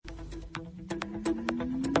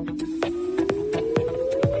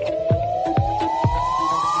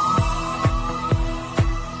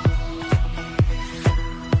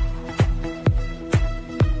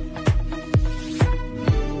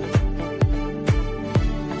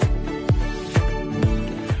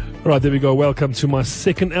Right, there we go. Welcome to my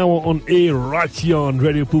second hour on air right here on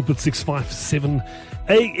Radio Pulpit 657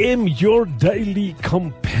 AM, your daily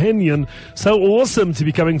companion. So awesome to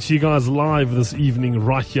be coming to you guys live this evening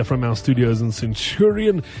right here from our studios in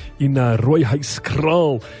Centurion in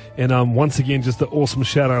Rooihuiskraal. And once again, just an awesome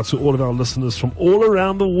shout out to all of our listeners from all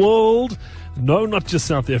around the world. No, not just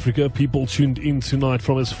South Africa. People tuned in tonight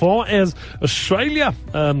from as far as Australia.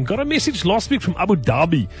 Got a message last week from Abu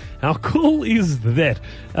Dhabi. How cool is that?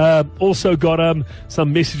 Also got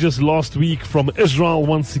some messages last week from Israel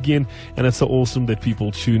once again. And it's so awesome that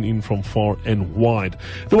people tune in from far and wide.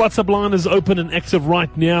 The WhatsApp line is open and active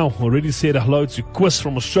right now. Already said hello to Quis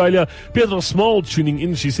from Australia. Petra Small tuning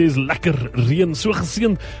in. She says, lekker reën. So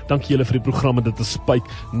geseend. Dank julle vir die programme. Dit is Spike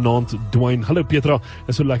Naand Dwayne. Hallo Petra.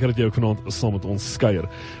 Is so lekker dat jy ook vanaand saam met ons skeuier.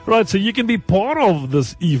 Right, so you can be part of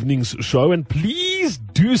this evening's show, and please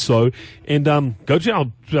do so. And go to our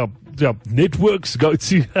networks, go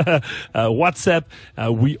to WhatsApp.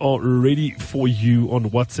 We are ready for you on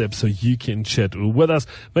WhatsApp, so you can chat with us.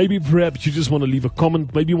 Maybe perhaps you just want to leave a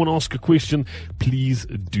comment, maybe you want to ask a question. Please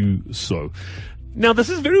do so. Now, this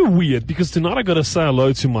is very weird because tonight I got to say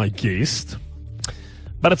hello to my guest,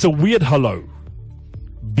 but it's a weird hello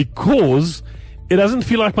because it doesn't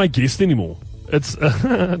feel like my guest anymore. It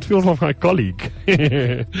feels like my colleague.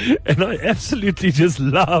 And I absolutely just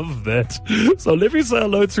love that. So let me say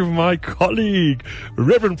hello to my colleague,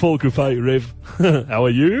 Reverend Paul Kufay. Rev, how are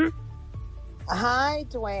you? Hi,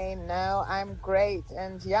 Dwayne. No, I'm great.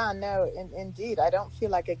 And yeah, no, indeed, I don't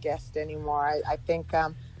feel like a guest anymore. I think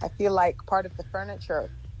I feel like part of the furniture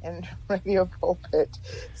in Radio Pulpit.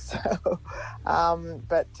 So,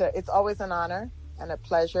 but it's always an honor and a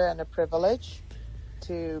pleasure and a privilege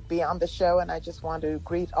to be on the show, and I just want to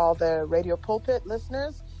greet all the Radio Pulpit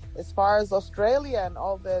listeners as far as Australia and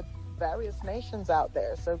all the various nations out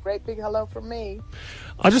there. So great big hello from me.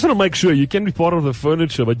 I just want to make sure you can be part of the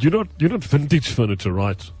furniture, but you're not vintage furniture,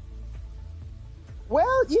 right?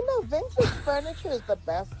 Well, vintage furniture is the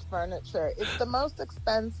best furniture. It's the most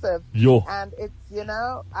expensive. And it's,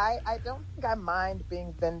 I don't think I mind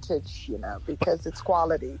being vintage, because it's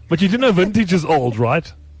quality. But you do know vintage is old,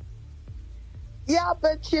 right? Yeah,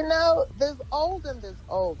 but there's old and there's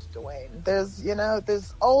old, Dwayne.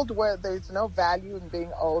 There's old where there's no value in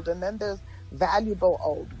being old, and then there's valuable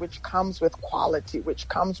old, which comes with quality, which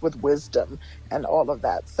comes with wisdom and all of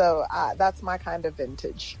that. So that's my kind of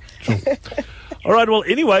vintage. Sure. All right, well,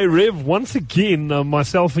 anyway, Rev, once again,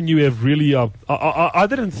 myself and you have really, I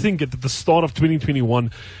didn't think at the start of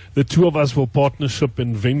 2021, the two of us will partnership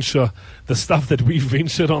and venture the stuff that we've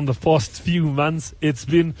ventured on the past few months. It's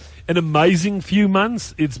been an amazing few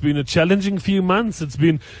months. It's been a challenging few months. It's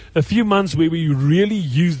been a few months where we really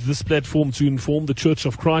used this platform to inform the Church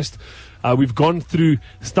of Christ. We've gone through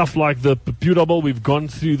stuff like the Pure Bill. We've gone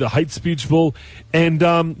through the hate speech bill. And,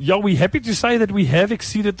 we're happy to say that we have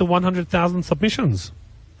exceeded the 100,000 submissions.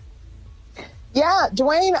 Yeah,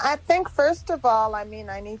 Dwayne, I think first of all, I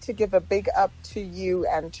need to give a big up to you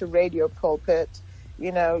and to Radio Pulpit,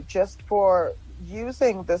 just for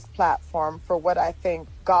using this platform for what I think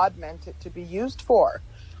God meant it to be used for,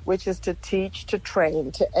 which is to teach, to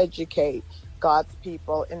train, to educate God's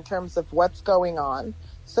people in terms of what's going on,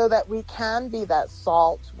 so that we can be that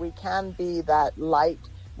salt, we can be that light,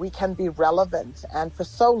 we can be relevant. And for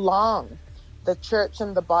so long, the church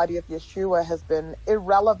and the body of Yeshua has been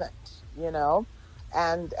irrelevant,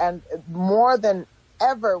 and more than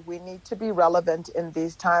ever, we need to be relevant in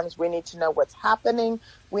these times. We need to know what's happening.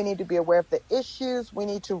 We need to be aware of the issues. We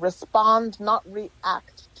need to respond, not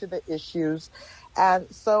react to the issues. And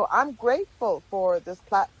so I'm grateful for this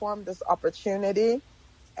platform, this opportunity.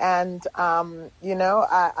 And,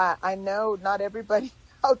 I know not everybody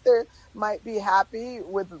out there might be happy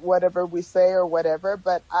with whatever we say or whatever,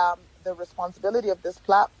 but the responsibility of this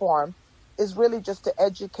platform is really just to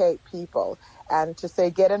educate people and to say,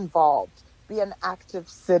 get involved, be an active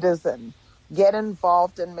citizen, get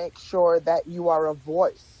involved and make sure that you are a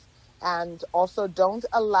voice. And also don't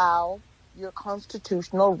allow your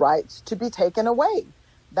constitutional rights to be taken away.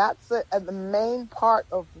 That's the main part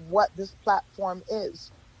of what this platform is.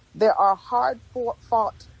 There are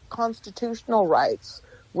hard-fought constitutional rights,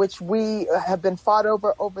 which we have been fought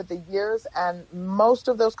over the years, and most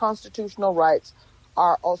of those constitutional rights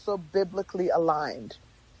are also biblically aligned.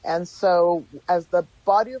 And so as the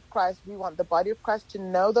body of Christ, we want the body of Christ to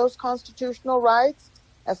know those constitutional rights,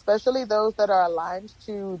 especially those that are aligned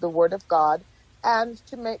to the Word of God, and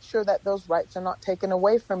to make sure that those rights are not taken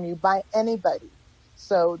away from you by anybody.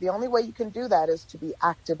 So the only way you can do that is to be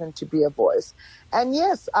active and to be a voice. And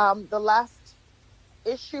yes, the last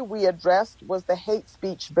issue we addressed was the hate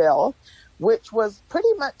speech bill, which was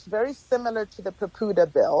pretty much very similar to the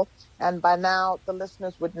PEPUDA bill. And by now, the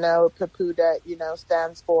listeners would know PEPUDA,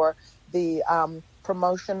 stands for the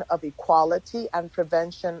Promotion of Equality and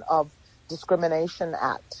Prevention of Discrimination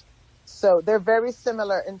Act. So they're very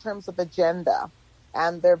similar in terms of agenda,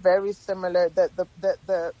 and they're very similar.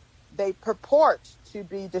 They purport to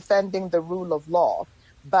be defending the rule of law,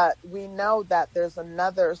 but we know that there's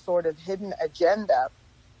another sort of hidden agenda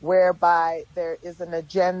whereby there is an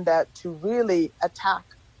agenda to really attack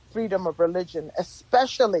freedom of religion,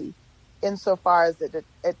 especially insofar as it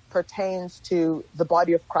pertains to the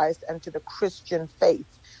body of Christ and to the Christian faith.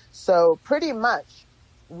 So pretty much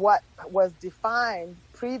what was defined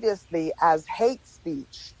previously as hate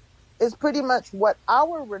speech is pretty much what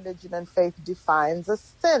our religion and faith defines as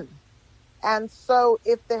sin. And so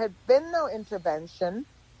if there had been no intervention,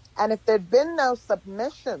 and if there'd been no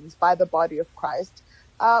submissions by the body of Christ,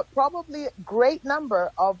 probably a great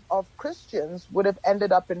number of Christians would have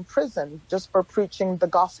ended up in prison just for preaching the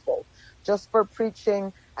gospel, just for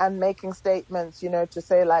preaching and making statements, to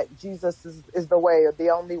say like Jesus is the way or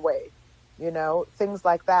the only way, things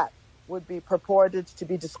like that would be purported to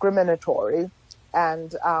be discriminatory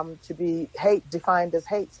and to be defined as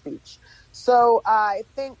hate speech. So I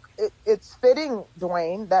think it's fitting,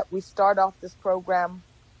 Dwayne, that we start off this program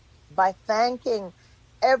by thanking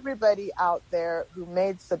everybody out there who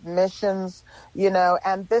made submissions,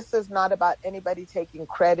 and this is not about anybody taking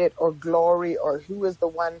credit or glory or who is the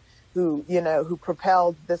one who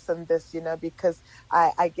propelled this and this, because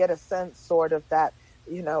I get a sense sort of that,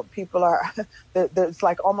 people are, there's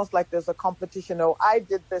like almost like there's a competition. Oh, I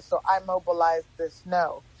did this, or I mobilized this.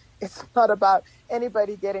 No, it's not about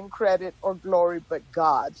anybody getting credit or glory, but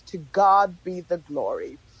God. To God be the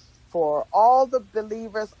glory for all the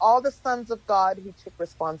believers, all the sons of God who took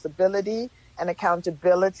responsibility and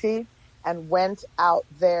accountability and went out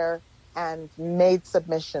there and made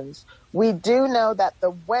submissions. We do know that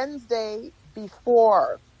the Wednesday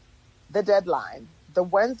before the deadline,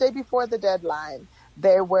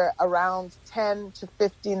 there were around 10 to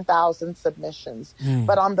 15,000 submissions.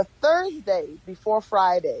 But on the Thursday before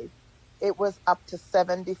Friday, it was up to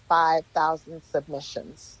 75,000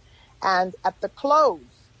 submissions. And at the close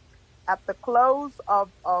of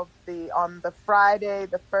on the Friday,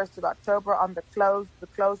 the 1st of October, on the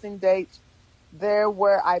closing date, there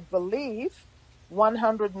were, I believe,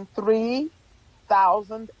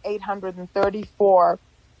 103,834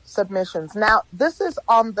 submissions. Now, this is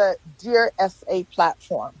on the Dear SA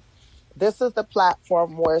platform. This is the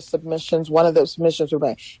platform where one of those submissions were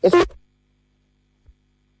made. It's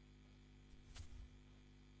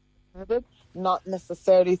not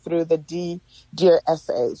necessarily through the Dear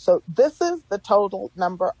SA. So this is the total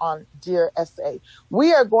number on Dear SA.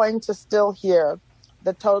 We are going to still hear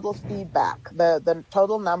the total feedback, the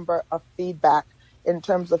total number of feedback in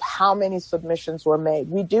terms of how many submissions were made.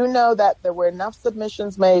 We do know that there were enough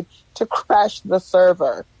submissions made to crash the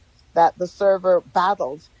server, that the server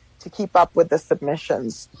battled to keep up with the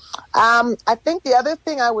submissions. I think the other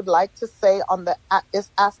thing I would like to say on the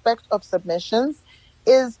aspect of submissions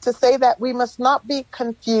is to say that we must not be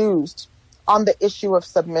confused on the issue of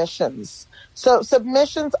submissions. So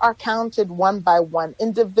submissions are counted one by one.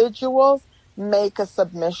 Individuals make a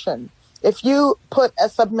submission. If you put a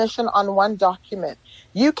submission on one document,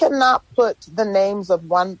 you cannot put the names of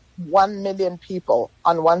 1 million people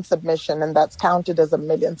on one submission, and that's counted as 1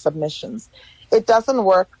 million submissions. It doesn't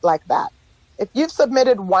work like that. If you've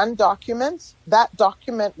submitted one document, that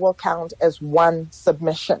document will count as one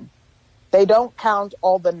submission. They don't count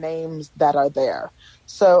all the names that are there.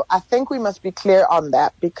 So I think we must be clear on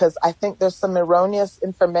that, because I think there's some erroneous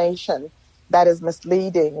information that is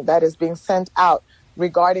misleading, that is being sent out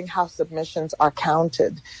regarding how submissions are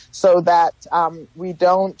counted, so that we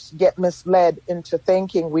don't get misled into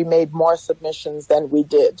thinking we made more submissions than we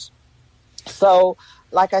did. So,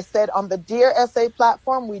 like I said, on the Dear SA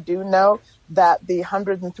platform, we do know that the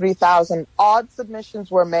 103,000 odd submissions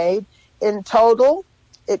were made. In total,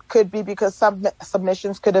 it could be because some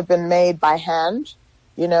submissions could have been made by hand,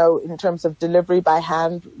 in terms of delivery by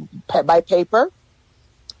hand, by paper,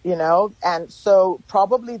 and so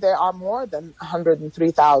probably there are more than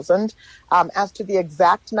 103,000. As to the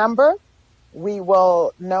exact number, we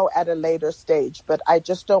will know at a later stage, but I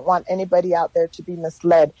just don't want anybody out there to be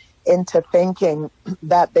misled into thinking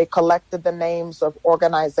that they collected the names of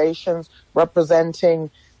organizations representing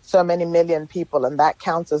so many million people, and that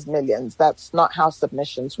counts as millions. That's not how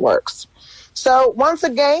submissions works. So once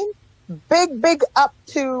again, big up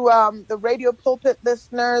to the Radio Pulpit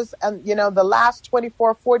listeners. And, the last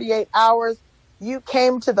 48 hours, you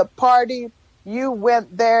came to the party. You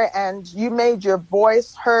went there and you made your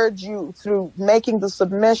voice heard you through making the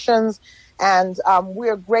submissions. And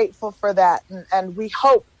we're grateful for that. And we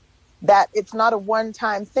hope that it's not a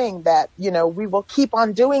one-time thing, that, we will keep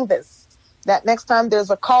on doing this. That next time there's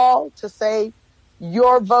a call to say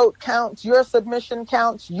your vote counts, your submission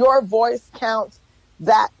counts, your voice counts,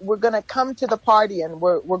 that we're going to come to the party and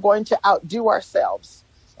we're going to outdo ourselves.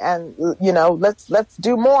 And, let's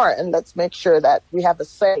do more, and let's make sure that we have a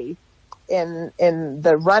say in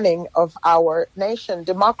the running of our nation.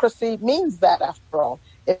 Democracy means that, after all.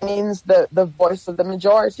 It means the voice of the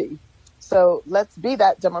majority. So let's be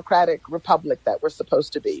that democratic republic that we're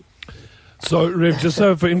supposed to be. So, Rev, just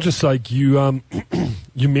so for interest's sake, you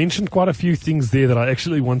you mentioned quite a few things there that I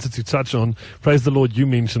actually wanted to touch on. Praise the Lord, you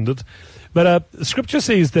mentioned it. But Scripture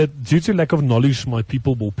says that due to lack of knowledge, my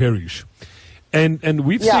people will perish. And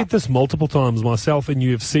we've said this multiple times, myself and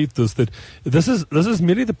you have said this, that this is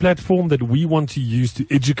merely the platform that we want to use to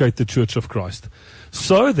educate the Church of Christ,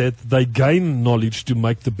 so that they gain knowledge to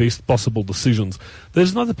make the best possible decisions.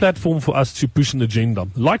 There's not a platform for us to push an agenda.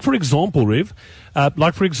 Like, for example, Rev,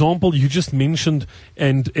 you just mentioned,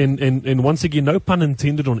 and once again, no pun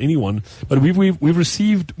intended on anyone, but we've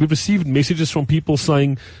received messages from people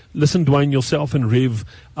saying, listen, Dwayne, yourself and Rev,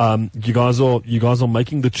 you guys are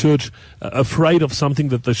making the church afraid of something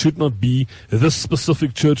that they should not be. This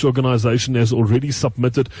specific church organization has already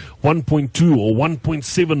submitted 1.2 or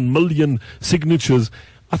 1.7 million signatures.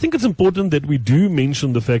 I think it's important that we do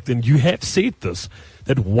mention the fact, and you have said this,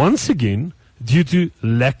 that once again, due to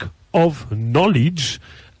lack of knowledge,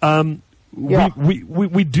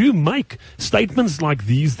 we do make statements like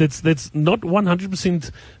these that's not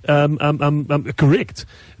 100% correct.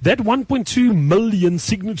 That 1.2 million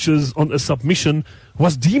signatures on a submission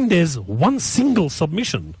was deemed as one single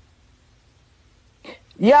submission.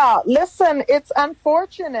 Yeah, listen, it's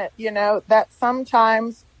unfortunate, that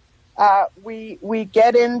sometimes we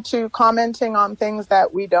get into commenting on things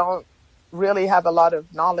that we don't really have a lot of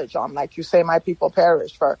knowledge on. Like you say, my people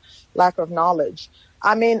perish for lack of knowledge.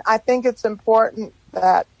 I mean, I think it's important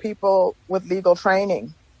that people with legal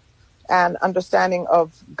training and understanding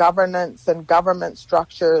of governance and government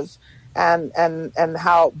structures and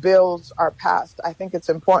how bills are passed, I think it's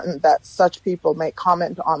important that such people make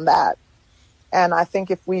comment on that. And I think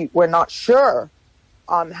if we're not sure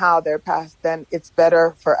on how they're passed, then it's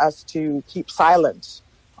better for us to keep silent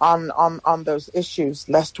on those issues,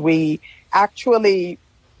 lest we actually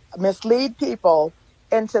mislead people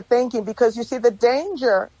into thinking, because you see the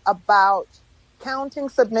danger about counting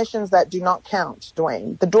submissions that do not count,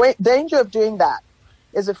 Dwayne. The danger of doing that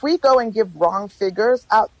is if we go and give wrong figures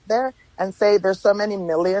out there and say there's so many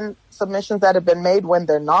million submissions that have been made when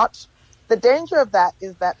they're not, the danger of that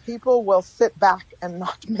is that people will sit back and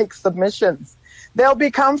not make submissions. They'll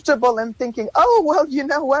be comfortable in thinking, oh, well, you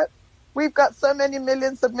know what? We've got so many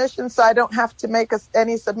million submissions, so I don't have to make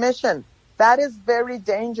any submission. That is very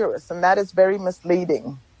dangerous, and that is very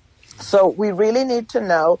misleading. So we really need to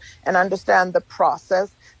know and understand the process,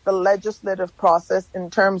 the legislative process, in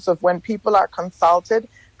terms of when people are consulted,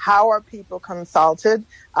 how are people consulted?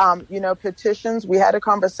 Petitions, we had a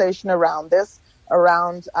conversation around this,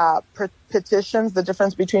 around petitions, the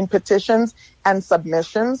difference between petitions and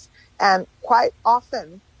submissions. And quite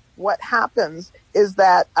often what happens is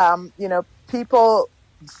that, people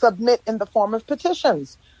submit in the form of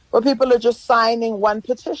petitions, where people are just signing one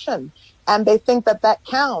petition, and they think that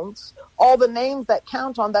counts. All the names that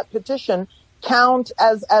count on that petition count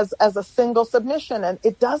as a single submission, and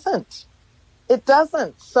it doesn't. It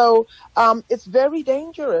doesn't. So it's very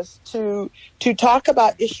dangerous to talk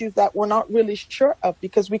about issues that we're not really sure of,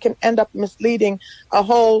 because we can end up misleading a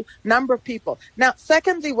whole number of people. Now,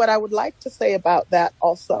 secondly, what I would like to say about that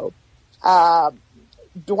also,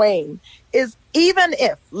 Dwayne, is even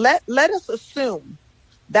if, let us assume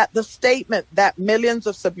that the statement that millions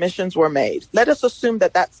of submissions were made, let us assume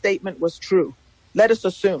that statement was true. Let us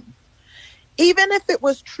assume. Even if it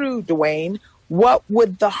was true, Dwayne, what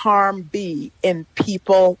would the harm be in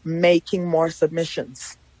people making more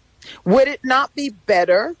submissions? Would it not be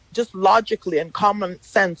better, just logically and common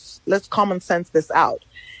sense, let's common sense this out,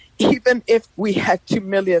 even if we had 2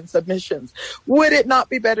 million submissions, would it not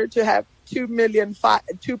be better to have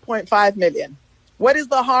 2.5 million? What is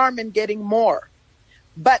the harm in getting more?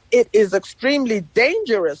 But it is extremely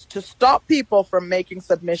dangerous to stop people from making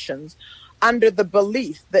submissions under the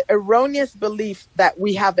belief, the erroneous belief, that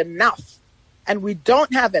we have enough, and we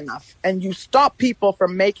don't have enough, and you stop people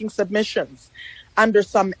from making submissions under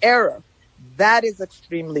some error. That is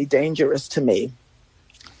extremely dangerous to me.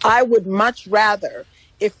 I would much rather,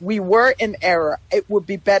 if we were in error, it would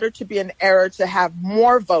be better to be in error to have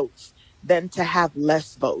more votes than to have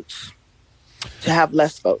less votes.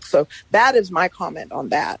 So that is my comment on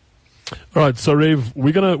that. All right, so Rev,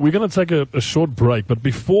 we're gonna take a short break, but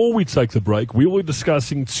before we take the break, we were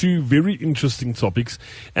discussing two very interesting topics,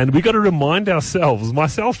 and we got to remind ourselves,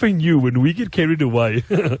 myself and you, when we get carried away,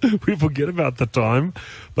 we forget about the time,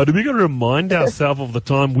 but we got to remind ourselves of the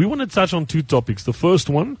time. We want to touch on two topics. The first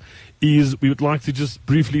one is we would like to just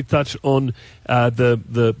briefly touch on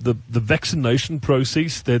the vaccination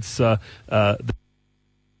process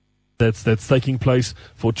that's taking place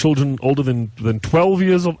for children older than 12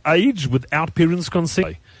 years of age without parents'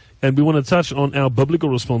 consent. And we want to touch on our biblical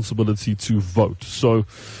responsibility to vote. So,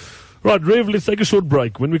 right, Rev, let's take a short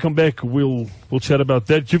break. When we come back, we'll chat about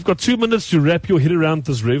that. You've got 2 minutes to wrap your head around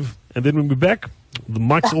this, Rev. And then when we're back, the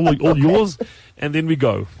mic's all yours, and then we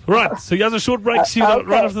go. Right, so here's a short break. See you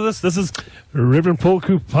right after this. This is Reverend Paul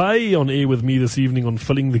Coupe on air with me this evening on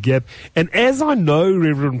Filling the Gap. And as I know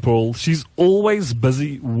Reverend Paul, she's always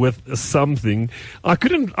busy with something. I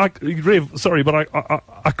couldn't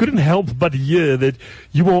help but hear that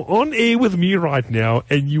you are on air with me right now,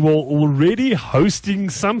 and you are already hosting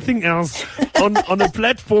something else on a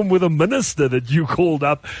platform with a minister that you called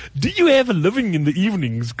up. Do you have a living in the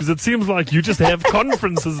evenings? Because it seems like you just have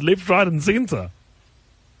conferences left, right, and center.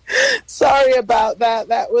 Sorry about that.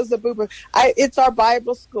 That was a boo-boo. It's our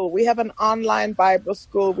Bible school. We have an online Bible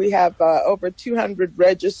school. We have over 200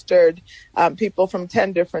 registered people from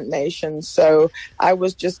 10 different nations. So I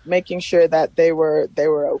was just making sure that they were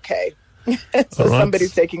okay. So right.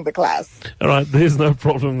 Somebody's taking the class. All right. There's no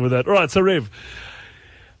problem with that. All right. So Rev,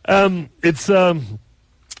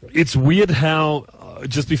 it's weird how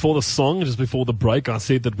just before the song, just before the break, I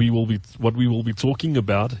said that we will be talking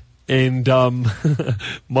about. And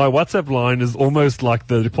my WhatsApp line is almost like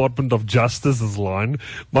the Department of Justice's line.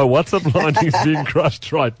 My WhatsApp line is being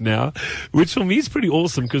crushed right now, which for me is pretty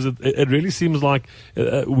awesome because it really seems like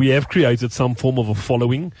we have created some form of a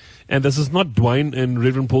following. And this is not Dwayne and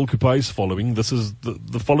Reverend Paul Coupe's following. This is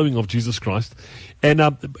the following of Jesus Christ. And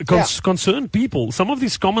concerned people, some of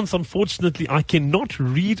these comments, unfortunately, I cannot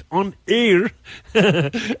read on air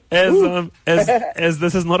as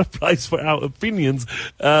this is not a place for our opinions.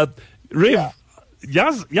 Rev,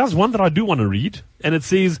 here's one that I do want to read. And it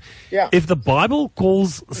says, if the Bible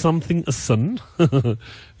calls something a sin,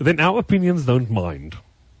 then our opinions don't mind.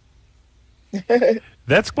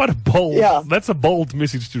 That's quite a bold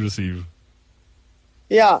message to receive.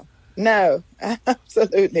 Yeah, no,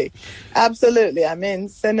 absolutely. I mean,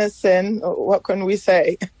 sin is sin. What can we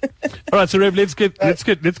say? All right, so Rev, let's get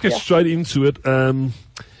straight into it.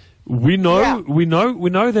 We know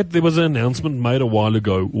that there was an announcement made a while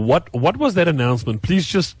ago. What was that announcement? Please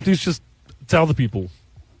just tell the people.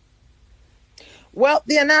 Well,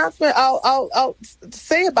 the announcement, I'll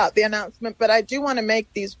say about the announcement, but I do want to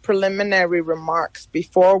make these preliminary remarks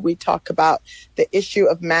before we talk about the issue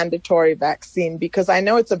of mandatory vaccine, because I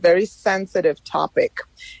know it's a very sensitive topic.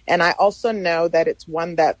 And I also know that it's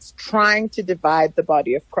one that's trying to divide the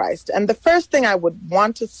body of Christ. And the first thing I would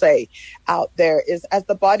want to say out there is, as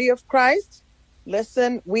the body of Christ,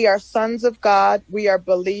 listen, we are sons of God. We are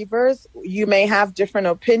believers. You may have different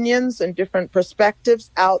opinions and different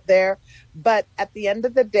perspectives out there. But at the end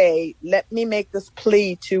of the day, let me make this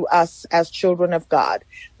plea to us as children of God.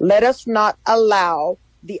 Let us not allow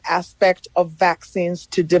the aspect of vaccines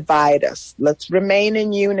to divide us. Let's remain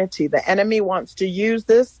in unity. The enemy wants to use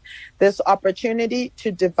this opportunity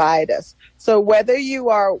to divide us. So whether you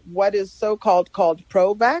are what is called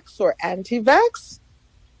pro-vax or anti-vax,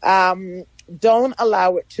 don't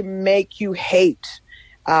allow it to make you hate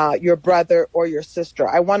your brother or your sister.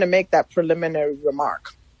 I want to make that preliminary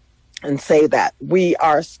remark and say that we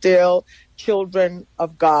are still children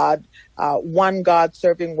of God, one God,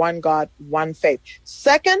 serving one God, one faith.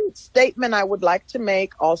 Second statement I would like to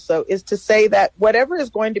make also is to say that whatever is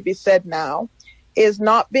going to be said now is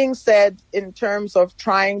not being said in terms of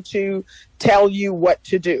trying to tell you what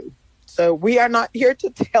to do. So we are not here to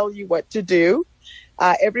tell you what to do.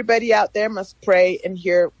 Everybody out there must pray and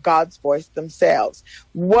hear God's voice themselves.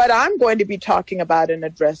 What I'm going to be talking about and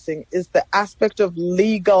addressing is the aspect of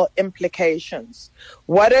legal implications.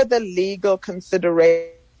 What are the legal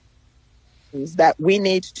considerations that we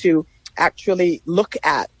need to actually look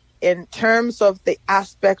at in terms of the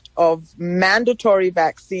aspect of mandatory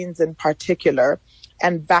vaccines in particular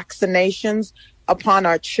and vaccinations upon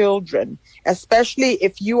our children, especially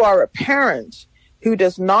if you are a parent who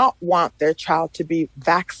does not want their child to be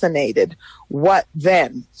vaccinated? What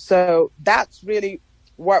then? So that's really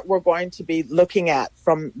what we're going to be looking at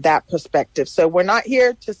from that perspective. So we're not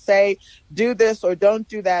here to say, do this or don't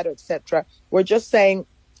do that, etc. We're just saying,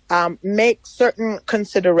 make certain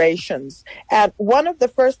considerations. And one of the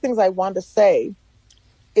first things I want to say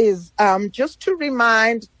is just to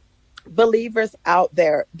remind believers out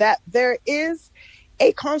there that there is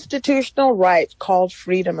a constitutional right called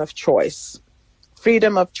freedom of choice.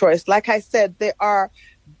 Freedom of choice. Like I said, there are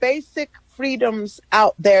basic freedoms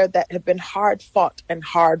out there that have been hard fought and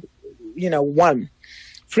hard, won.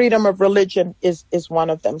 Freedom of religion is one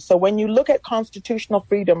of them. So when you look at constitutional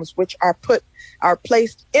freedoms, which are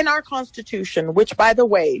placed in our Constitution, which, by the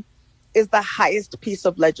way, is the highest piece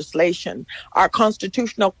of legislation, our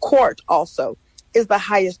constitutional court also is the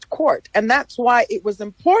highest court. And that's why it was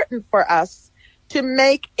important for us to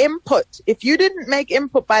make input. If you didn't make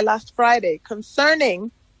input by last Friday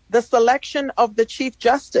concerning the selection of the Chief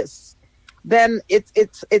Justice, then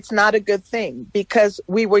it's not a good thing, because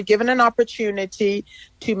we were given an opportunity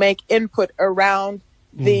to make input around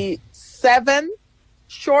the 7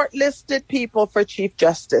 shortlisted people for Chief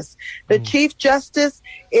Justice. The Chief Justice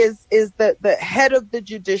is the head of the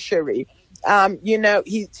judiciary.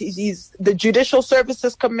 He's the Judicial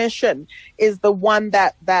Services Commission is the one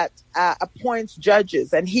that appoints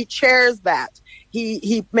judges, and he chairs that.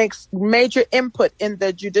 He makes major input in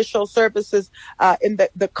the judicial services, in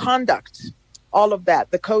the conduct, all of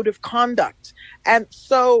that, the code of conduct. And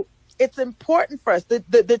so it's important for us.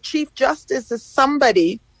 The Chief Justice is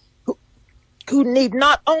somebody who need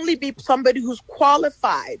not only be somebody who's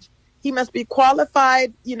qualified. He must be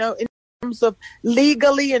qualified, in terms of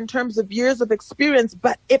legally, in terms of years of experience,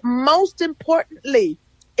 but most importantly,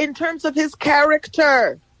 in terms of his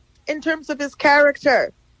character.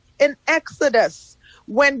 In Exodus,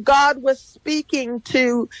 when God was speaking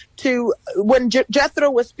when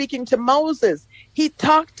Jethro was speaking to Moses, he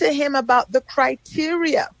talked to him about the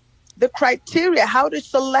criteria, how to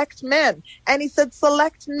select men. And he said,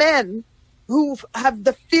 select men who have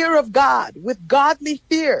the fear of God, with godly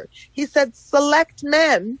fear. He said, select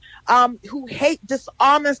men who hate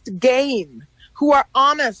dishonest gain, who are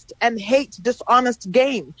honest and hate dishonest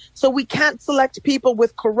gain. So we can't select people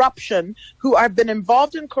with corruption, who have been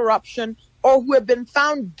involved in corruption, or who have been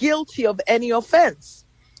found guilty of any offense.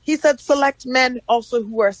 He said, select men also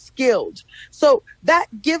who are skilled. So that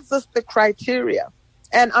gives us the criteria.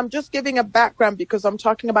 And I'm just giving a background because I'm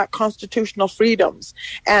talking about constitutional freedoms.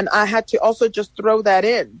 And I had to also just throw that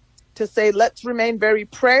in to say, let's remain very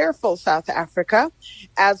prayerful, South Africa,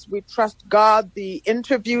 as we trust God. The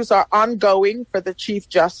interviews are ongoing for the Chief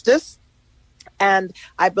Justice. And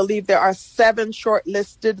I believe there are 7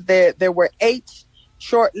 shortlisted. There were 8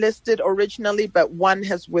 shortlisted originally, but 1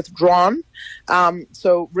 has withdrawn.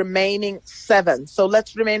 So remaining 7. So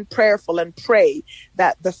let's remain prayerful and pray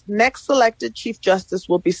that the next selected Chief Justice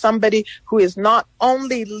will be somebody who is not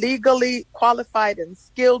only legally qualified and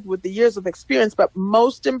skilled with the years of experience, but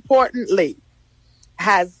most importantly,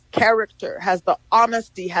 has character, has the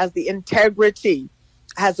honesty, has the integrity,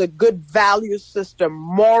 has a good value system,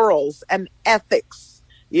 morals and ethics.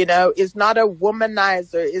 Is not a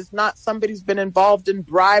womanizer, is not somebody who's been involved in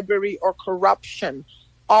bribery or corruption,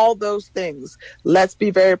 all those things. Let's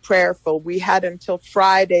be very prayerful. We had until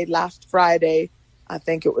last Friday, I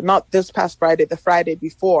think it was not this past Friday, the Friday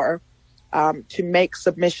before, to make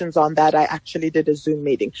submissions on that. I actually did a Zoom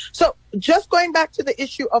meeting. So just going back to the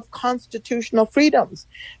issue of constitutional freedoms,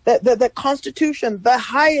 the Constitution, the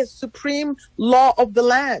highest supreme law of the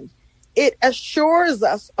land, it assures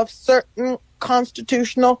us of certain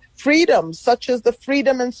constitutional freedoms, such as the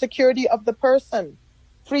freedom and security of the person,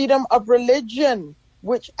 freedom of religion,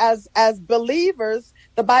 which as believers,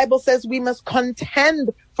 the Bible says we must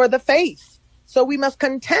contend for the faith. So we must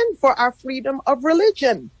contend for our freedom of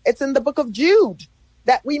religion. It's in the book of Jude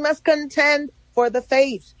that we must contend for the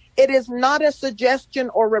faith. It is not a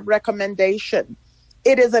suggestion or a recommendation.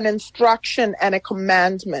 It is an instruction and a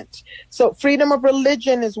commandment. So freedom of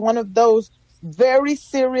religion is one of those very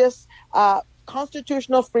serious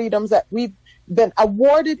constitutional freedoms that we've been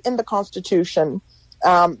awarded in the Constitution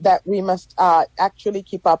that we must actually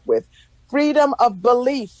keep up with. Freedom of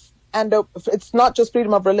belief, and it's not just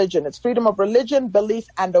freedom of religion, it's freedom of religion, belief,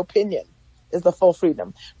 and opinion is the full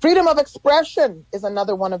freedom. Freedom of expression is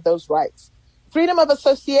another one of those rights. Freedom of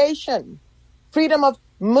association, freedom of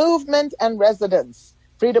movement and residence,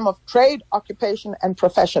 freedom of trade, occupation, and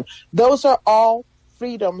profession. Those are all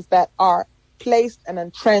freedoms that are placed and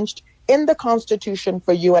entrenched in the Constitution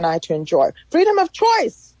for you and I to enjoy. Freedom of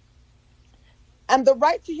choice and the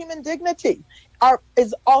right to human dignity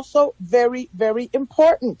is also very, very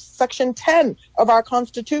important. Section 10 of our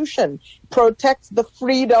Constitution protects the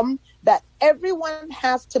freedom that everyone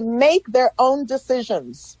has to make their own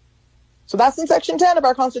decisions. So that's in Section 10 of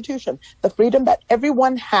our Constitution, the freedom that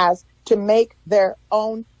everyone has to make their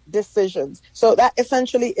own decisions. So that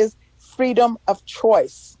essentially is freedom of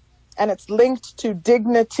choice, and it's linked to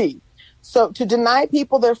dignity. So to deny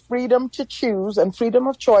people their freedom to choose and freedom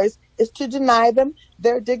of choice is to deny them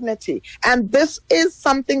their dignity. And this is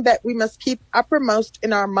something that we must keep uppermost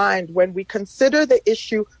in our mind when we consider the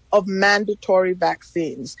issue of mandatory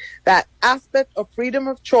vaccines. That aspect of freedom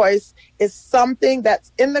of choice is something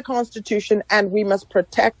that's in the Constitution, and we must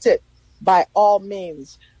protect it by all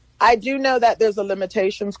means. I do know that there's a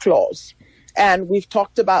limitations clause, and we've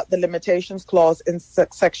talked about the limitations clause in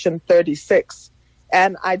section 36.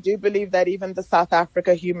 And I do believe that even the South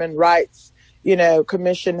Africa Human Rights,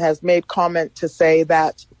 Commission has made comment to say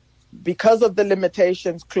that because of the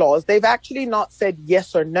limitations clause, they've actually not said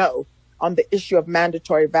yes or no on the issue of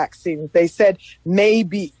mandatory vaccines. They said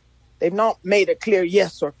maybe. They've not made a clear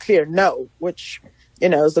yes or clear no, which,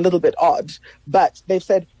 is a little bit odd. But they've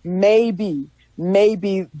said maybe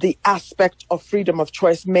the aspect of freedom of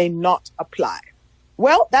choice may not apply.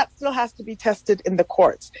 Well, that still has to be tested in the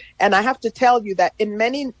courts. And I have to tell you that in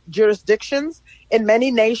many jurisdictions, in many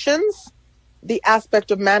nations, the aspect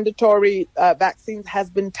of mandatory vaccines has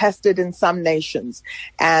been tested in some nations.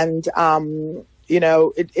 And,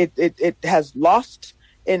 it has lost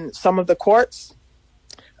in some of the courts,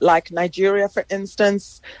 like Nigeria, for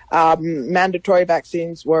instance. Mandatory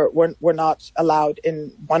vaccines were not allowed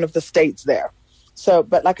in one of the states there. So,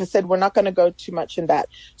 but like I said, we're not going to go too much in that.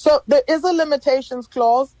 So there is a limitations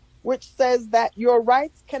clause which says that your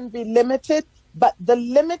rights can be limited, but the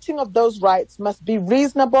limiting of those rights must be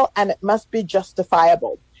reasonable and it must be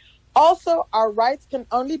justifiable. Also, our rights can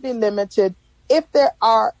only be limited if there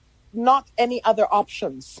are not any other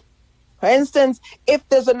options. For instance, if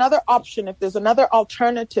there's another option, if there's another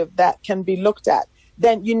alternative that can be looked at,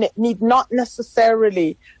 then you need not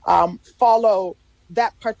necessarily follow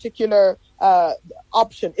that particular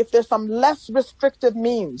option. If there's some less restrictive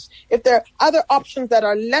means, if there are other options that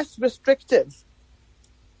are less restrictive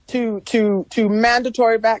to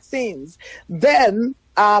mandatory vaccines, then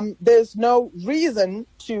there's no reason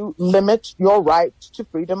to limit your right to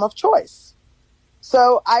freedom of choice.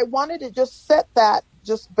 So I wanted to just set that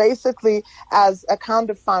just basically as a kind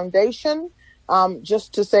of foundation,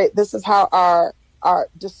 just to say this is how our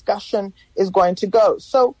discussion is going to go.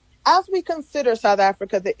 So as we consider, South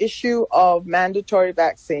Africa, the issue of mandatory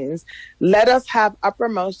vaccines, let us have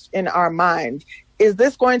uppermost in our mind, is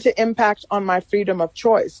this going to impact on my freedom of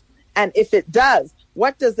choice? And if it does,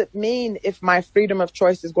 what does it mean if my freedom of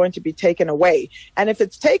choice is going to be taken away? And if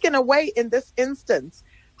it's taken away in this instance,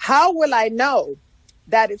 how will I know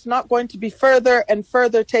that it's not going to be further and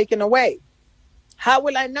further taken away? How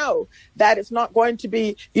will I know that it's not going to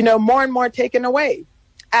be, more and more taken away?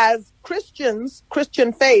 As Christians,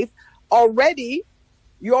 Christian faith, already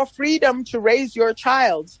your freedom to raise your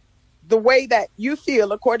child the way that you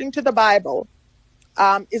feel according to the Bible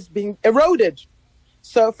is being eroded.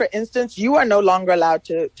 So, for instance, you are no longer allowed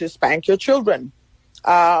to spank your children.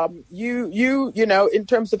 In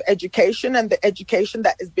terms of education and the education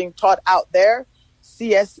that is being taught out there,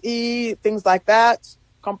 CSE, things like that,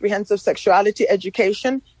 comprehensive sexuality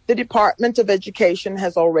education, the Department of Education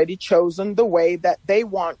has already chosen the way that they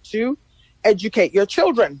want to educate your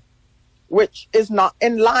children, which is not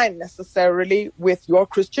in line necessarily with your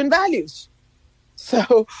Christian values.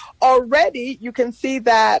 So already you can see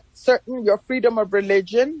that your freedom of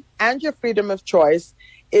religion and your freedom of choice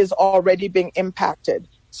is already being impacted.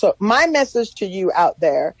 So my message to you out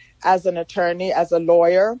there as an attorney, as a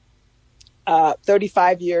lawyer,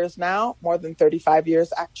 35 years now, more than 35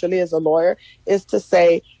 years actually as a lawyer, is to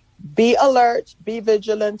say, be alert, be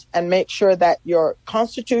vigilant, and make sure that your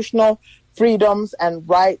constitutional freedoms and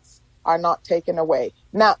rights are not taken away.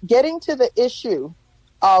 Now, getting to the issue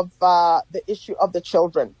of the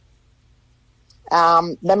children,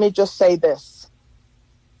 let me just say this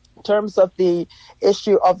in terms of the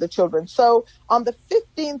issue of the children. So on the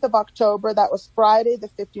 15th of October, that was Friday, the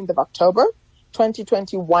 15th of October,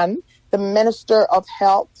 2021, the Minister of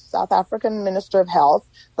Health, South African Minister of Health,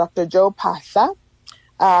 Dr. Joe Phaahla,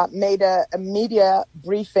 made a media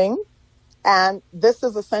briefing. And this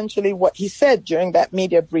is essentially what he said during that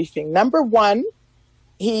media briefing. Number one,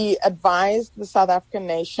 he advised the South African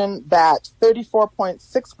nation that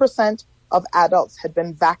 34.6% of adults had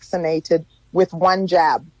been vaccinated with one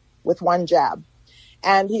jab.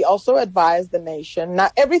 And he also advised the nation. Now,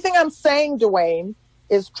 everything I'm saying, Dwayne,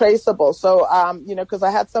 is traceable. So, because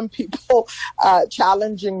I had some people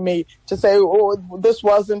challenging me to say, oh, this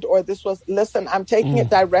wasn't, or this was. Listen, I'm taking it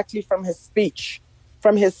directly from his speech,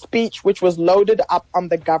 which was loaded up on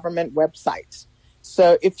the government website.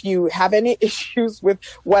 So if you have any issues with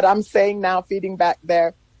what I'm saying now, feeding back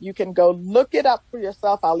there, You can go look it up for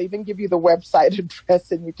yourself. I'll even give you the website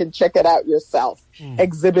address and you can check it out yourself.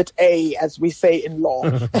 Exhibit A, as we say in law.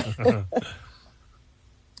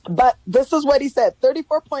 But this is what he said.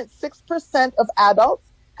 34.6% of adults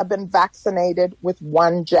have been vaccinated with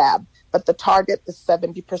one jab, but the target is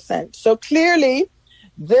 70%. So clearly,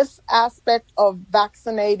 this aspect of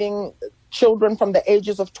vaccinating children from the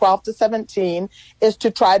ages of 12 to 17 is to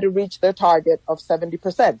try to reach their target of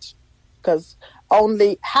 70%, because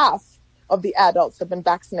only half of the adults have been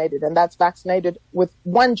vaccinated, and that's vaccinated with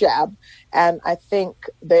one jab. And I think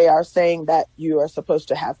they are saying that you are supposed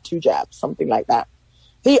to have two jabs, something like that.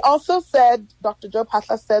 He also said, Dr. Joe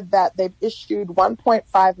Patla said that they've issued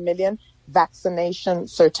 1.5 million vaccination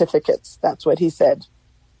certificates. That's what he said.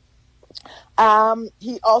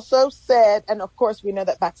 He also said, and of course we know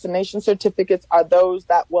that vaccination certificates are those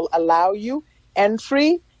that will allow you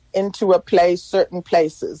entry into a place, certain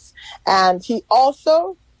places. And he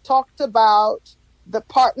also talked about the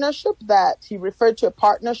partnership that he referred to, a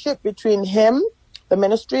partnership between him, the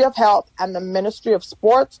Ministry of Health, and the Ministry of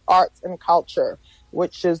Sports, Arts and Culture,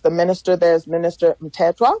 which is the minister, there's Minister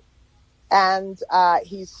Mtetwa. And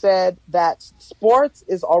he said that sports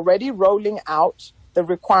is already rolling out the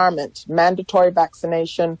requirement, mandatory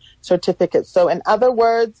vaccination certificates. So in other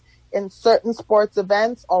words, in certain sports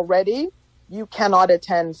events already, you cannot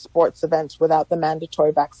attend sports events without the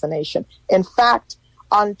mandatory vaccination. In fact,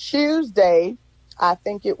 on Tuesday, I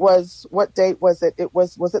think it was, what date was it?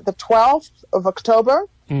 Was it the 12th of October?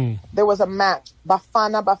 There was a match,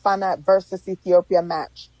 Bafana versus Ethiopia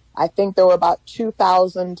match. I think there were about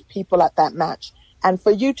 2,000 people at that match. And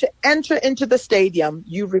for you to enter into the stadium,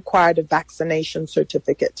 you required a vaccination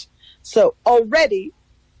certificate. So already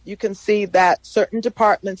you can see that certain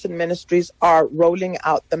departments and ministries are rolling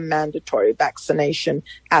out the mandatory vaccination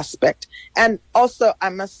aspect. And also, I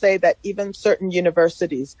must say that even certain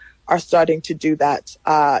universities are starting to do that.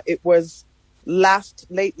 It was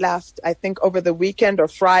late last, I think over the weekend or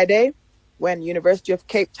Friday, when University of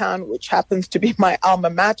Cape Town, which happens to be my alma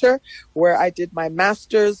mater, where I did my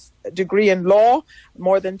master's degree in law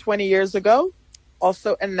more than 20 years ago,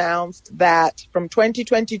 also announced that from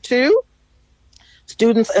 2022,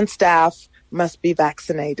 students and staff must be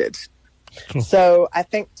vaccinated. So I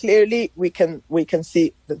think clearly we can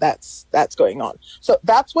see that that's going on. So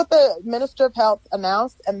that's what the Minister of Health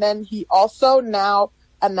announced. And then he also now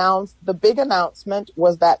announced, the big announcement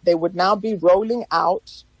was that they would now be rolling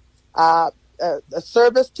out a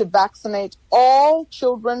service to vaccinate all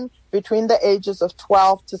children between the ages of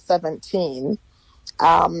 12 to 17.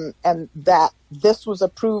 And that this was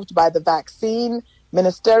approved by the Vaccine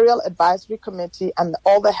Ministerial Advisory Committee and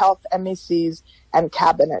all the health MECs and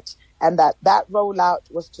cabinet. And that rollout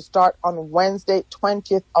was to start on Wednesday,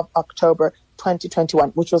 20th of October,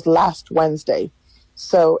 2021, which was last Wednesday.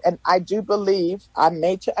 So, and I do believe, I'm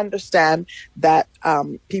made to understand that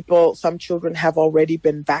some children have already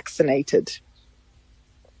been vaccinated.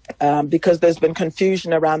 Because there's been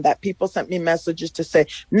confusion around that. People sent me messages to say,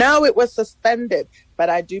 no, it was suspended. But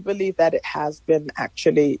I do believe that it has been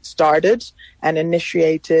actually started and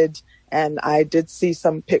initiated. And I did see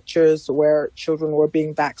some pictures where children were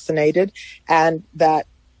being vaccinated. And that,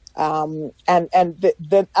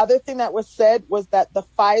 the other thing that was said was that the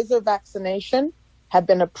Pfizer vaccination had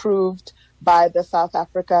been approved by the South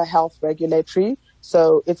Africa Health Regulatory.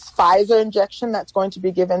 So it's Pfizer injection that's going to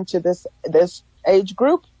be given to this age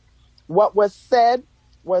group. What was said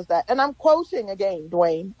was that, and I'm quoting again,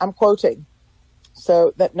 Dwayne, I'm quoting,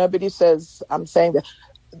 so that nobody says I'm saying that.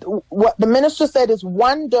 What the minister said is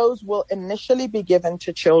one dose will initially be given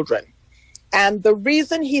to children. And the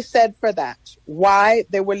reason he said for that, why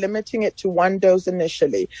they were limiting it to one dose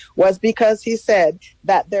initially, was because he said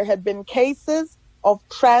that there had been cases of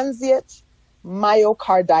transient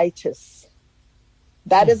myocarditis.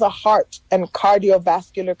 That is a heart and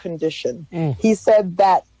cardiovascular condition. He said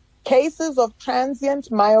that cases of transient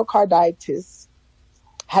myocarditis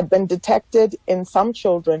had been detected in some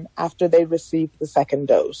children after they received the second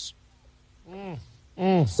dose.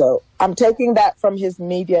 So I'm taking that from his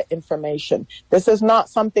media information. This is not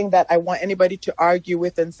something that I want anybody to argue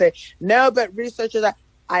with and say, no, but researchers are.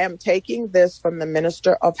 I am taking this from the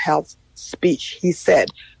Minister of Health's speech. He said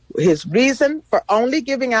his reason for only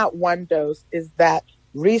giving out one dose is that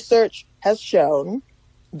research has shown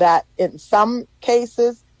that in some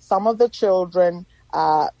cases, some of the children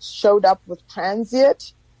showed up with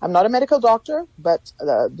transient. I'm not a medical doctor, but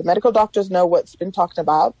the medical doctors know what's been talked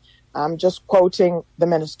about. I'm just quoting the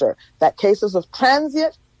minister, that cases of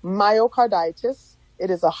transient myocarditis, it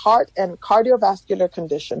is a heart and cardiovascular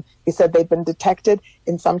condition. He said they've been detected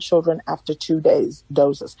in some children after 2 days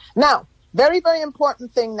doses. Now, very, very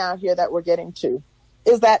important thing now here that we're getting to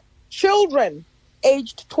is that children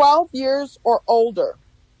aged 12 years or older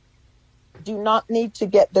do not need to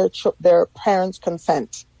get their parents'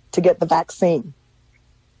 consent to get the vaccine.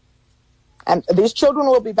 And these children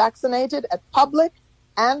will be vaccinated at public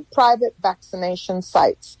and private vaccination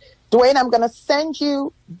sites. Dwayne, I'm going to send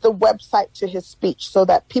you the website to his speech so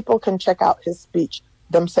that people can check out his speech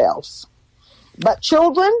themselves. But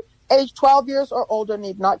children aged 12 years or older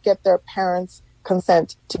need not get their parents'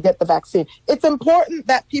 consent to get the vaccine. It's important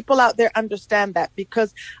that people out there understand that,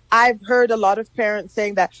 because I've heard a lot of parents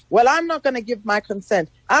saying that, well, I'm not going to give my consent.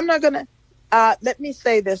 I'm not going to. Let me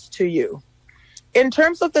say this to you. In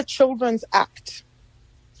terms of the Children's Act,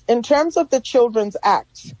 the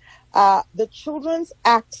Children's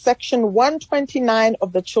Act, Section 129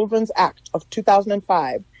 of the Children's Act of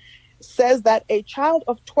 2005 says that a child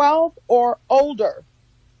of 12 or older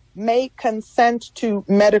may consent to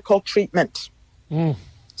medical treatment.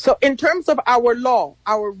 So in terms of our law,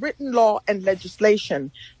 our written law and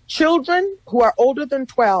legislation, children who are older than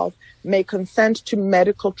 12 may consent to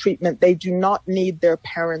medical treatment. They do not need their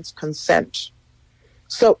parents' consent.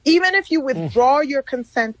 So even if you withdraw your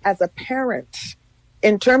consent as a parent,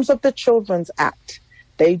 in terms of the Children's Act,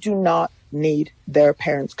 they do not need their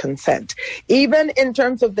parents' consent. Even in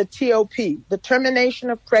terms of the TOP, the Termination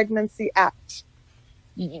of Pregnancy Act,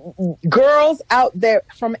 girls out there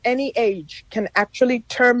from any age can actually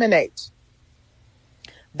terminate.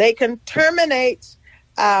 They can terminate.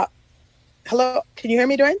 Hello, can you hear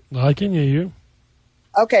me, Dwayne? I can hear you.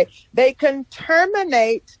 Okay, they can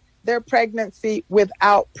terminate their pregnancy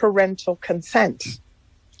without parental consent.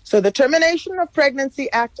 So the Termination of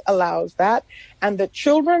Pregnancy Act allows that, and the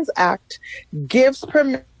Children's Act gives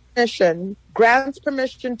permission, grants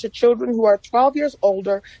permission to children who are 12 years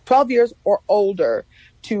or older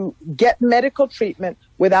to get medical treatment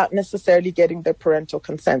without necessarily getting their parental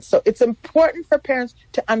consent. So it's important for parents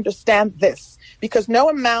to understand this, because no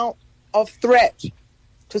amount of threat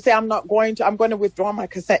to say I'm going to withdraw my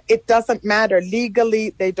consent, it doesn't matter.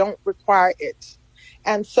 Legally, they don't require it.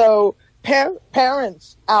 And so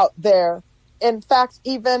parents out there, in fact,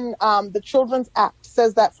 even the Children's Act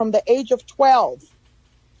says that from the age of 12,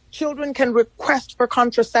 children can request for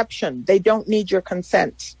contraception. They don't need your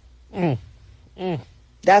consent.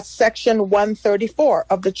 That's Section 134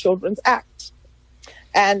 of the Children's Act.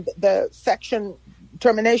 And the Section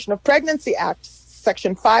Termination of Pregnancy Act,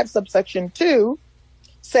 Section 5, subsection 2,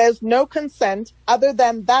 says no consent other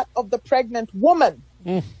than that of the pregnant woman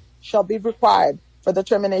shall be required for the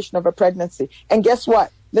termination of a pregnancy. And guess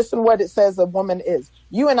what? Listen what it says a woman is.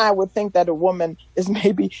 You and I would think that a woman is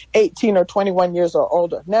maybe 18 or 21 years or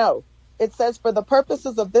older. No, it says for the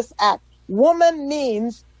purposes of this act, woman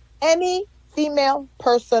means any female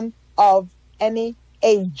person of any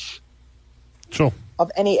age. Sure.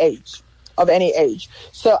 Of any age.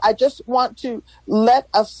 So I just want to let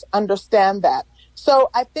us understand that.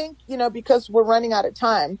 So I think, because we're running out of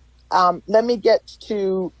time, let me get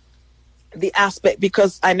to the aspect,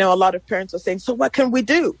 because I know a lot of parents are saying, so what can we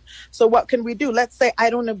do? Let's say I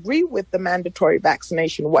don't agree with the mandatory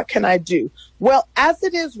vaccination. What can I do? Well, as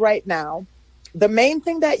it is right now, the main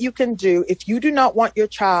thing that you can do if you do not want your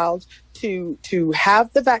child to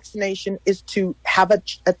have the vaccination is to have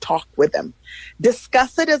a talk with them.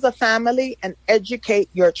 Discuss it as a family and educate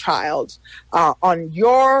your child on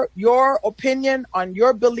your opinion, on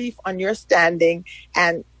your belief, on your standing,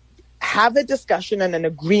 and have a discussion and an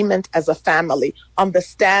agreement as a family on the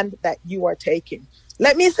stand that you are taking.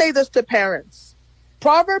 Let me say this to parents.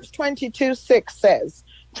 Proverbs 22:6 says,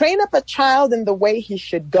 train up a child in the way he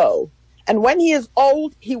should go, and when he is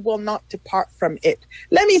old, he will not depart from it.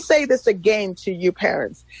 Let me say this again to you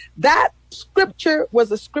parents. That scripture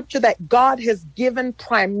was a scripture that God has given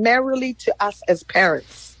primarily to us as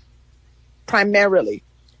parents. Primarily.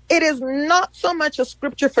 It is not so much a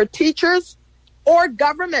scripture for teachers or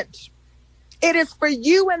government. It is for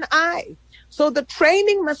you and I. So the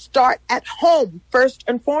training must start at home first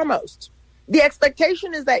and foremost. The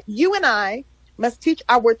expectation is that you and I must teach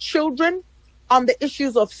our children on the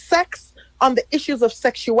issues of sex, on the issues of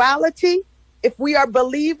sexuality. If we are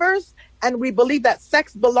believers and we believe that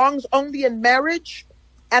sex belongs only in marriage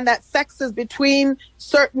and that sex is between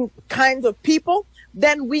certain kinds of people,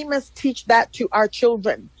 then we must teach that to our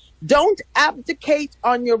children. Don't abdicate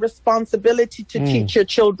on your responsibility to teach your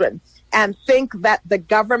children and think that the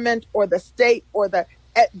government or the state or the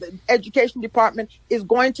education department is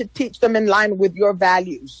going to teach them in line with your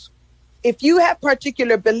values. If you have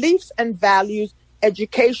particular beliefs and values,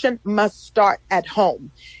 education must start at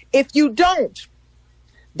home. If you don't,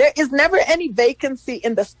 there is never any vacancy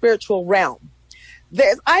in the spiritual realm.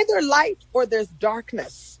 There's either light or there's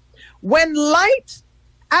darkness. When light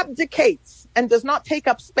abdicates and does not take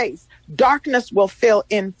up space, darkness will fill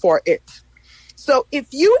in for it. So if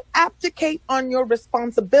you abdicate on your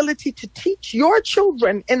responsibility to teach your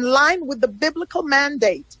children in line with the biblical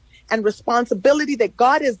mandate and responsibility that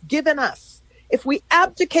God has given us, if we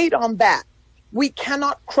abdicate on that, we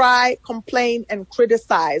cannot cry, complain, and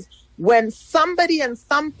criticize when somebody and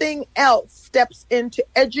something else steps in to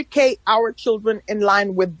educate our children in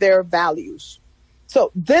line with their values.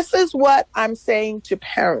 So this is what I'm saying to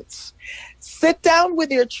parents. Sit down with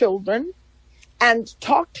your children and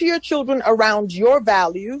talk to your children around your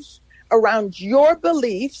values, around your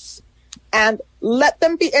beliefs, and let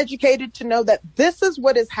them be educated to know that this is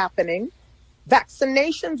what is happening.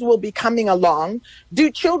 Vaccinations will be coming along. Do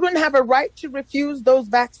children have a right to refuse those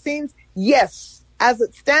vaccines? Yes. As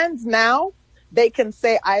it stands now, they can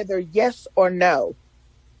say either yes or no.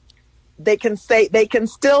 They can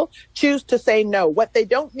still choose to say no. What they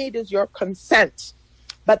don't need is your consent,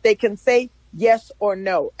 but they can say yes or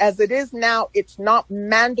no. As it is now, it's not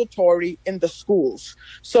mandatory in the schools.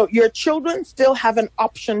 So your children still have an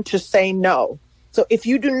option to say no. So if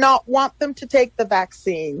you do not want them to take the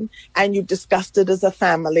vaccine and you've discussed it as a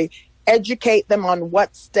family, educate them on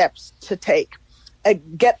what steps to take.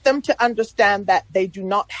 Get them to understand that they do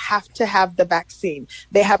not have to have the vaccine.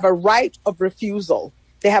 They have a right of refusal.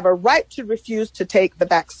 They have a right to refuse to take the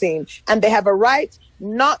vaccine, and they have a right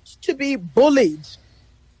not to be bullied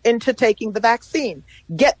into taking the vaccine.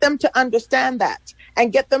 Get them to understand that,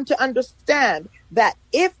 and get them to understand that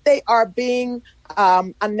if they are being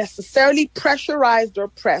unnecessarily pressurized or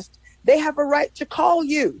pressed, they have a right to call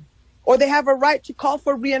you, or they have a right to call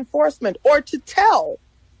for reinforcement, or to tell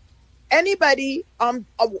anybody on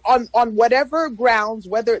whatever grounds,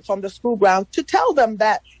 whether it's on the school grounds, to tell them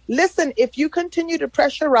that, listen, if you continue to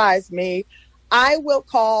pressurize me, I will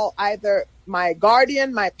call either my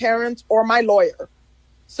guardian, my parents, or my lawyer.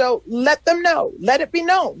 So let them know, let it be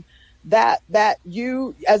known that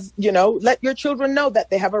you, as you know, let your children know that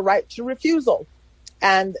they have a right to refusal,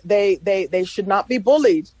 and they should not be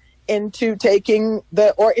bullied into taking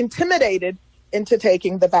or intimidated into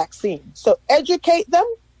taking the vaccine. So educate them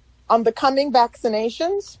on the coming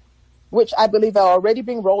vaccinations, which I believe are already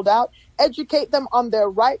being rolled out. Educate them on their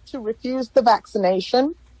right to refuse the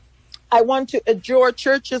vaccination. I want to adjure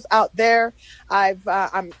churches out there. I've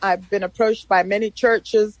been approached by many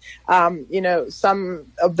churches. Some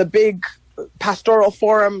of the big pastoral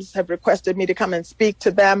forums have requested me to come and speak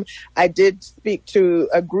to them. I did speak to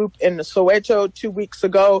a group in Soweto 2 weeks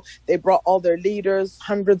ago. They brought all their leaders,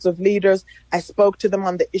 hundreds of leaders. I spoke to them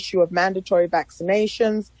on the issue of mandatory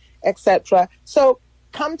vaccinations, etc. So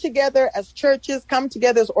come together as churches, come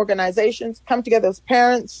together as organizations, come together as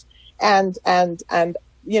parents, and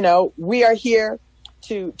we are here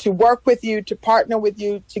to work with you, to partner with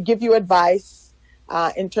you, to give you advice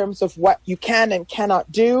in terms of what you can and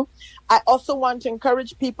cannot do. I also want to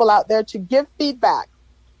encourage people out there to give feedback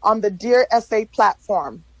on the Dear SA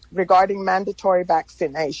platform regarding mandatory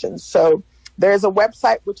vaccinations. So there's a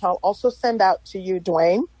website which I'll also send out to you,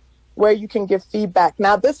 Dwayne, where you can give feedback.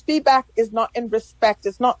 Now, this feedback is not in respect,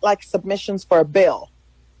 it's not like submissions for a bill.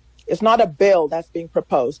 It's not a bill that's being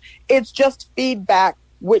proposed. It's just feedback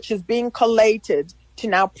which is being collated to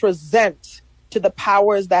now present to the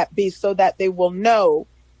powers that be, so that they will know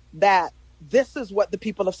that this is what the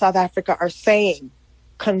people of South Africa are saying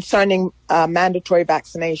concerning mandatory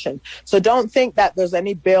vaccination. So don't think that there's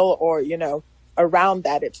any bill or, around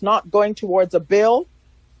that. It's not going towards a bill.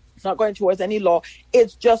 It's not going towards any law.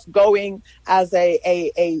 It's just going as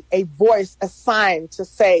a voice, a sign to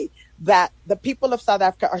say that the people of South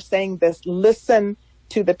Africa are saying this. Listen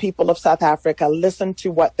to the people of South Africa. Listen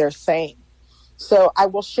to what they're saying. So I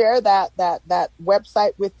will share that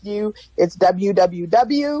website with you. It's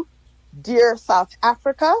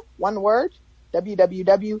www.dearsouthafrica, one word,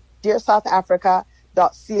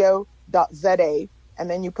 www.dearsouthafrica.co.za, and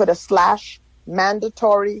then you put a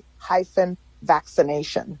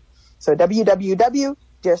 /mandatory-vaccination. So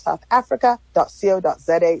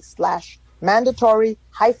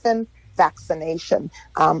www.dearsouthafrica.co.za/mandatory-vaccination.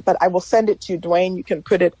 But I will send it to you, Dwayne. You can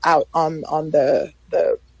put it out on the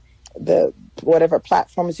whatever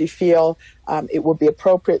platforms you feel it would be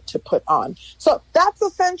appropriate to put on. So that's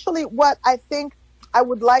essentially what I think I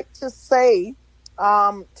would like to say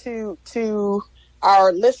to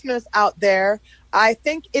our listeners out there. I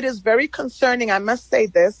think it is very concerning. I must say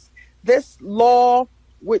this law,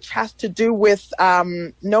 which has to do with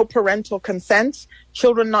no parental consent,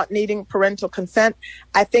 children not needing parental consent.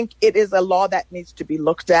 I think it is a law that needs to be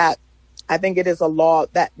looked at. I think it is a law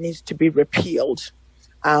that needs to be repealed.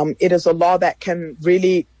 It is a law that can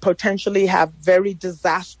really potentially have very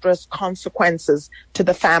disastrous consequences to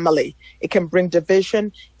the family. It can bring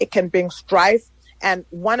division. It can bring strife. And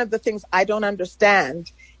one of the things I don't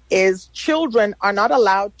understand is children are not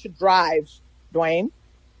allowed to drive, Dwayne.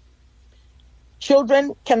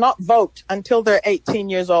 Children cannot vote until they're 18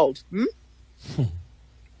 years old.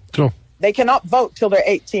 Sure. They cannot vote till they're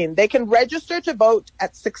 18. They can register to vote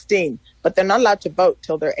at 16, but they're not allowed to vote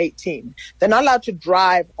till they're 18. They're not allowed to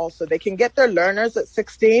drive also. They can get their learners at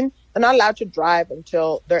 16. They're not allowed to drive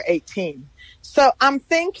until they're 18. So I'm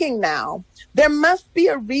thinking now, there must be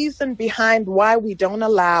a reason behind why we don't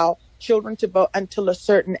allow children to vote until a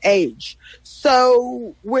certain age.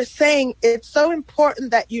 So we're saying it's so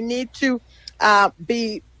important that you need to have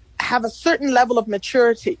a certain level of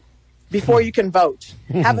maturity before you can vote,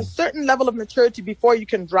 have a certain level of maturity before you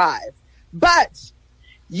can drive. But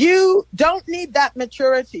you don't need that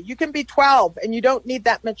maturity. You can be 12 and you don't need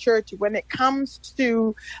that maturity when it comes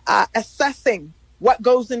to assessing what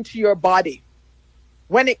goes into your body.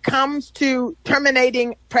 When it comes to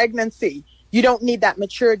terminating pregnancy, you don't need that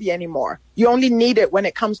maturity anymore. You only need it when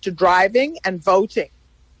it comes to driving and voting.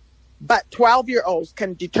 But 12-year-olds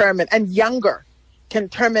can determine, and younger can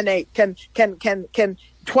terminate,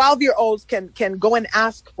 12-year-olds can go and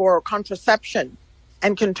ask for contraception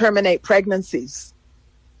and can terminate pregnancies,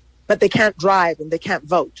 but they can't drive and they can't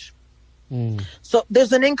vote. So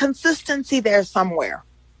there's an inconsistency there somewhere.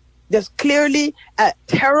 There's clearly a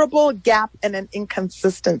terrible gap and an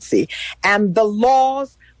inconsistency, and the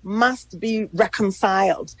laws must be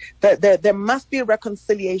reconciled. There must be a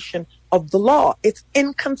reconciliation of the law. It's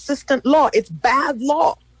inconsistent law. It's bad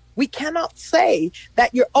law. We cannot say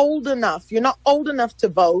that you're old enough. You're not old enough to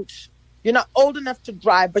vote. You're not old enough to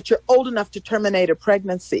drive, but you're old enough to terminate a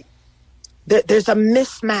pregnancy. There's a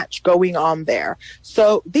mismatch going on there.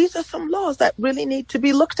 So these are some laws that really need to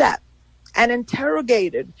be looked at and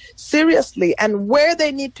interrogated seriously. And where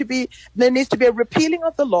there needs to be a repealing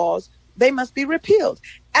of the laws, they must be repealed.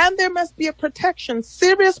 And there must be a protection,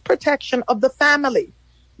 serious protection of the family.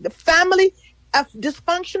 The family, a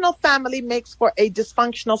dysfunctional family makes for a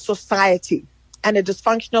dysfunctional society and a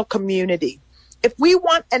dysfunctional community. If we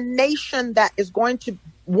want a nation that is going to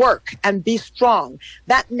work and be strong,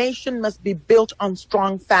 that nation must be built on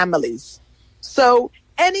strong families. So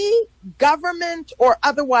any government or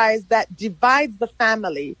otherwise that divides the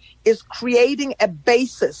family is creating a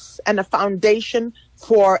basis and a foundation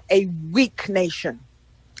for a weak nation.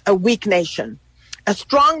 A weak nation. A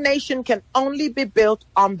strong nation can only be built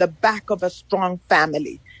on the back of a strong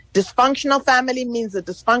family. Dysfunctional family means a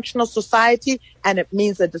dysfunctional society, and it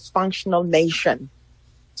means a dysfunctional nation.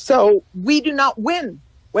 So we do not win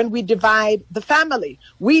when we divide the family.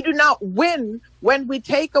 We do not win when we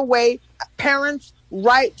take away parents'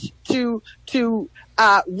 right to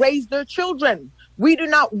raise their children. We do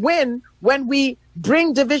not win when we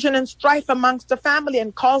bring division and strife amongst the family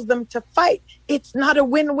and cause them to fight. It's not a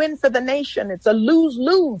win-win for the nation. It's a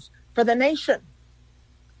lose-lose for the nation.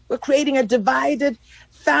 We're creating a divided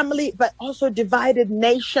family, but also divided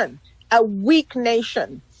nation, a weak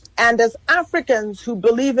nation. And as Africans who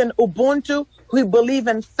believe in Ubuntu, who believe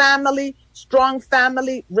in family, strong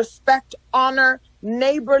family, respect, honor,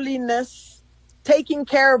 neighborliness, taking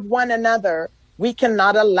care of one another, we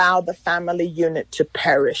cannot allow the family unit to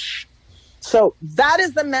perish. So that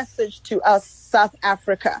is the message to us, South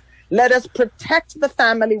Africa. Let us protect the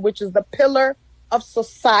family, which is the pillar of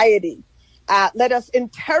society. Let us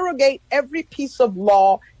interrogate every piece of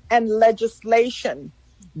law and legislation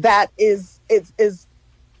that is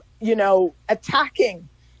attacking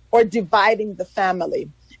or dividing the family.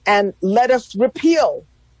 And let us repeal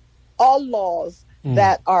all laws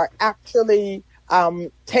that are actually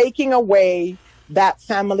taking away that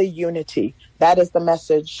family unity. That is the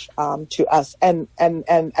message to us. And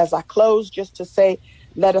as I close, just to say,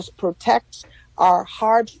 let us protect our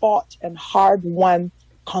hard-fought and hard-won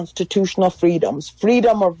constitutional freedoms,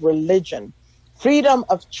 freedom of religion, freedom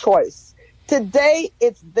of choice. Today,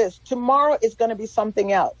 it's this. Tomorrow, it's going to be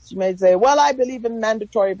something else. You may say, well, I believe in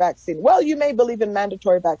mandatory vaccine. Well, you may believe in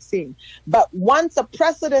mandatory vaccine. But once a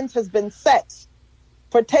precedent has been set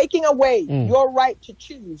for taking away your right to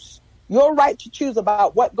choose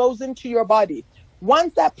about what goes into your body,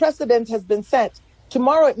 once that precedent has been set,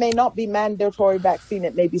 tomorrow it may not be mandatory vaccine.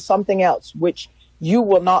 It may be something else, which you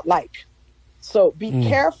will not like. So be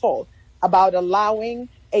careful about allowing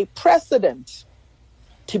a precedent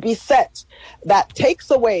to be set that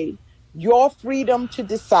takes away your freedom to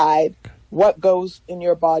decide what goes in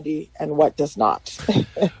your body and what does not.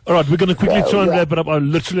 All right, we're going to quickly try and yeah. wrap it up. I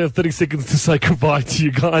literally have 30 seconds to say goodbye to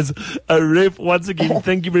you guys. Rev, once again,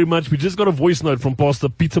 thank you very much. We just got a voice note from Pastor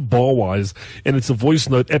Peter Barwise, and it's a voice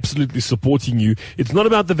note absolutely supporting you. It's not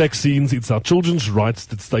about the vaccines, it's our children's rights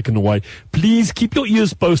that's taken away. Please keep your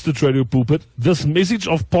ears posted, Radio Pulpit. This message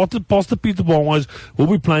of Pastor Peter Barwise will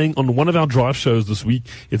be playing on one of our drive shows this week.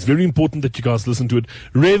 It's very important that you guys listen to it.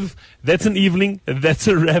 Rev, that's an evening. That's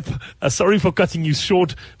a wrap. Sorry for cutting you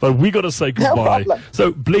short, but we got to say goodbye. No problem.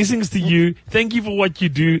 So blessings to you. Thank you for what you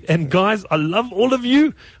do. And guys, I love all of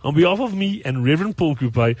you. On behalf of me and Reverend Paul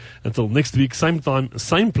Coupe, until next week, same time,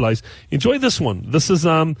 same place. Enjoy this one. This is